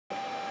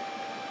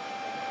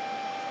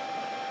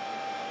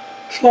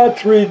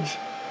Slots reads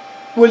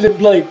William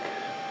Blake,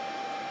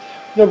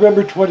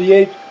 November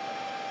 28,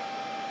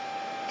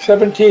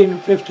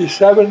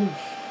 1757,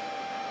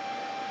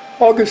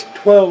 August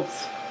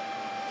 12th,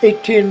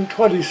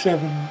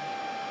 1827,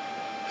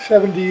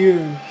 70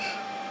 years.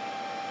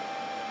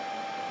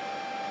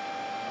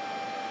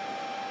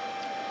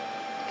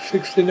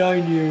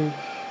 "69 years.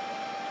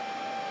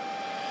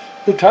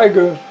 The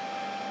Tyger.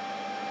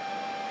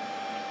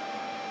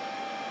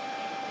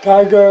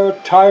 Tyger,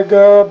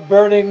 tyger,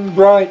 burning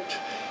bright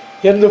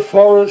in the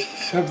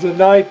forests of the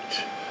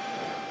night,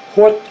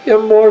 what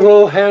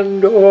immortal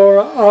hand or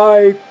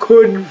eye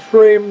could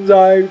frame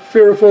thy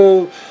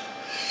fearful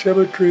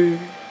symmetry?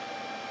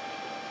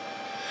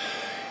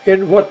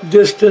 In what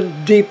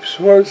distant deeps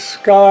or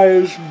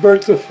skies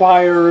burnt the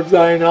fire of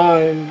thine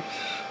eyes?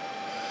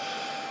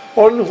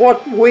 On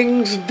what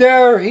wings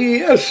dare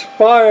he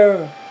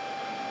aspire?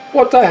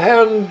 What the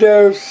hand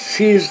dare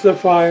seize the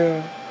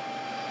fire?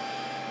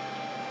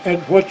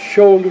 And what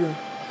shoulder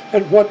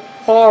and what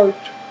art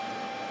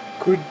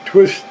could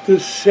twist the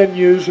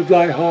sinews of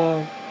thy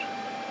heart?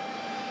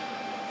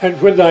 And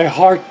when thy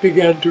heart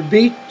began to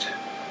beat,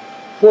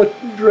 what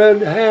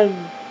dread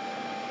hand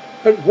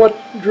and what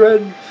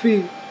dread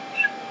feet?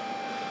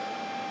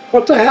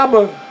 What the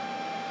hammer?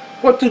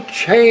 What the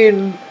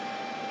chain?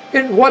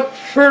 In what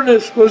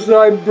furnace was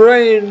thy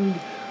brain?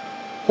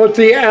 What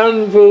the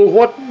anvil?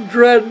 What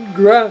dread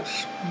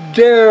grasp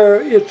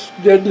dare its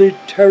deadly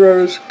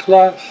terrors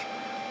clasp?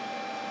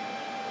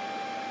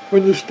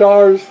 When the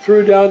stars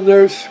threw down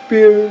their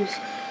spears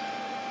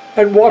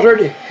and watered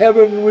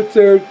heaven with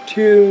their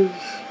tears,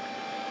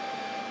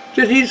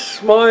 did he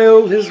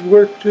smile his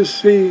work to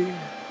see?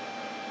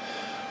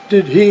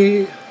 Did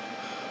he,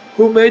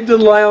 who made the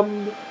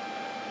lamb,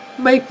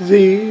 make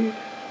thee?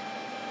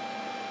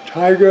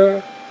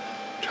 Tyger,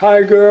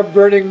 tyger,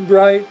 burning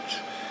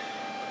bright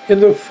in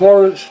the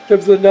forest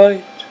of the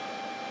night,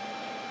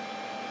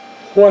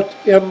 what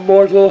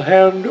immortal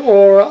hand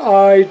or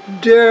eye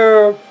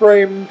dare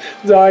frame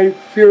thy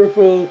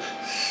fearful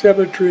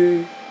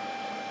symmetry?